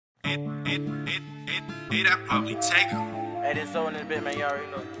Hey, that probably take her. Hey, this so in this bit, man, you already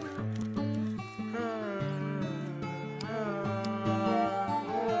know.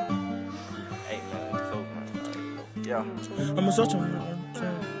 Hey, man, this so, man. Yeah. I'm a soldier.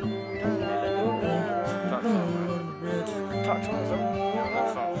 Talk to him, bro.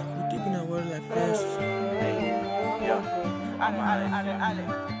 We deep in that water like fish.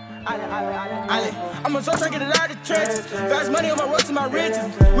 I'm a soldier, get it out of the trenches. Fast money on my road to my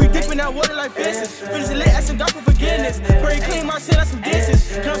riches. We deep in that water like fishes. Finish it lit, asking God for forgiveness. Pray clean my sin like some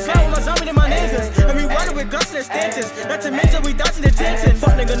dishes. Come slide with my zombie and my niggas. And we running with guns and extensions. Not to mention we dodging detention.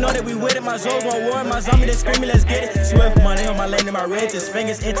 Fuck nigga know that we with it. My Zoes want war. My zombie they screaming, let's get it. Swift money on my lane and my riches.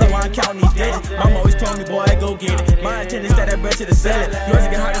 Fingers into while I'm counting these digits. Mama always told me, boy, go get it. My intent is that bread to the ceiling. Yours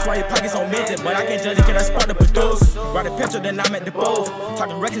get hot, that's why your pockets on mention. But I can't judge it, can I spot the produce? Ride a pencil, then I'm at the bowl.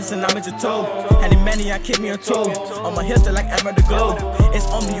 Talking reckless and I'm at your toe. Had it many, I kick me a toe. On my hips, like Amber the glow. It's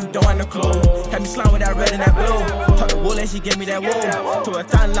on me, you don't have no clue. Had me slime with that red and that blue. Talk to wool and she gave me that wool. To a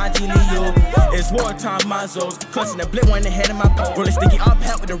time like Leo. It's wartime, my Zoes. Clutching the blip one in the head of my pole. Rolling sticky up,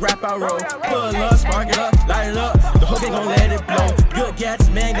 hat with the rap I roll. Pull up, spark it up, light it up. The hook ain't gon' let it blow. Good gats,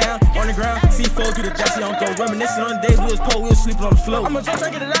 man down on the ground. C4 through the Jesse on go. Reminiscing on the days we was poor, we was sleeping on the floor. I'm a joke,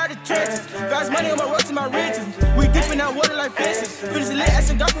 trying to get it out of the trenches. Fast money on my road to my riches. We deep in that water like fishes. Finish it lit,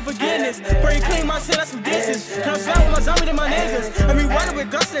 asking God for forgiveness. Pray clean my sin like some dishes. Come slide with my zombie and my niggas. And we running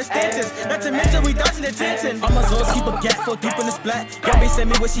with guns and extensions. Not to mention we dodging detention. All my Zoes keep a gap, full deep in the splat. Got me send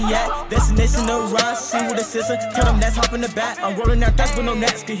me where she at. Destination no rise, see with the sister. Tell them that's hop in the back. I'm rolling that dust, but no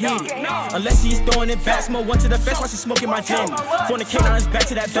gnats can hit it. Unless she's throwing it back. Smoke one to the face while she smoking my jammy. Phone the K, now it's back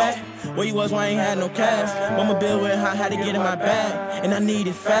to that back. Where you was when I ain't had no cash. Mama bill with I had to get in my bag. And I need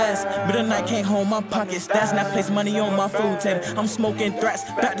it fast. Middle night can't hold my pocket stats. And I place money on my food table. I'm smoking threats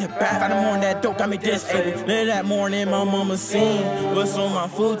back to back. Find the morning that dope got me disabled. Later that morning my mama seen what's on my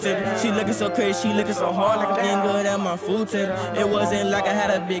food table. She looking so crazy, she looking so hard like I'm eating good at my food table. It wasn't like I had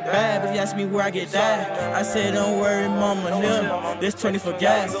a big bag, but you asked me where I get that. I said don't worry mama, no. This 20 for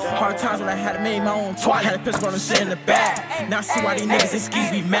gas. Hard times when I had to make my own toy. Had a pistol on the shit in the back. Now I see why these niggas and skis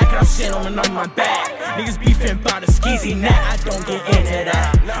be mad. Cause I'm shit on my back. Niggas beefing by the skeezy, nah, I don't get into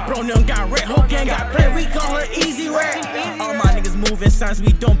that. Bro, them got red, whole gang got play, we call her easy rap. All my niggas moving signs,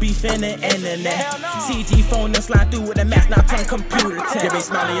 we don't beef in the internet. CG phone, them slide through with the mask, now turn computer tech. Give me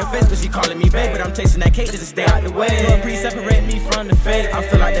smile in your face, but she calling me babe, but I'm chasing that cake just to stay out the way. Lil' Bree separate me from the fake. I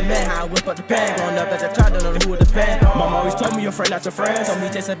feel like the man, how I whip up the bag. Growing up as a child, don't know who would depend. Mama always told me your friend, not your friend. Told me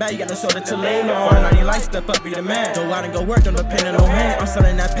chase a bag, you got no shoulder to lay on. Find out your life, step up, be the man. Go out and go work, don't depend on no hand. I'm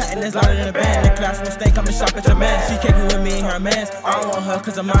selling that patent, it's louder than a band. The class mistake, come and shop at your man. She kicking with me and her mans. I don't want her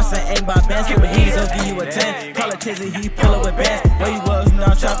cause I'm my son, ain't by bands. Give me he's, I'll give you a 10. Call it Tizzy, he pull up with bands. Where you was, now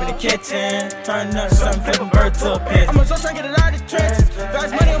I'm chopping the kitchen. Turning up something, flipping bird to a pit. I'm a soul trying to get it out of the trenches.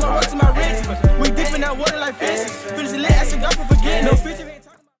 Fast money on my road to my riches. We deep in that water like fishes. Finish it lit, asking God for forgiveness.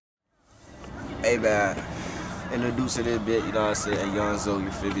 Hey man, introducing this bit, you know what I'm saying, Young Zoe,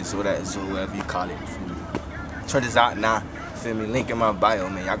 you feel me, so that is whatever you call it, you feel me. Try this out now, you feel me, link in my bio,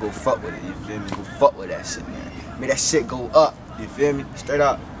 man, y'all go fuck with it, you feel me, go fuck with that shit, man. Make that shit go up, you feel me, straight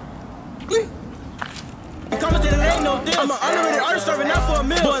up. I'm an underrated artist serving out for a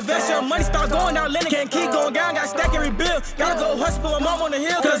meal. Go invest your money, start going out lending. Can't keep going down, got stack and rebuild. Gotta go hustle for my mom on the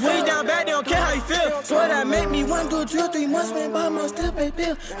hill. Cause when you down bad, they don't care how you feel. Swear that make me wanna do a drill. 3 months, man, by my still pay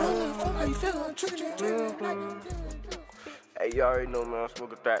bill. I don't give a fuck how you feel. I'm tripping. Hey, you already know, man. I'm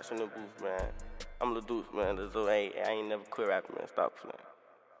smoking thrax in the booth, man. I'm Lil Deuce, man. I ain't never quit rapping, man. Stop playing.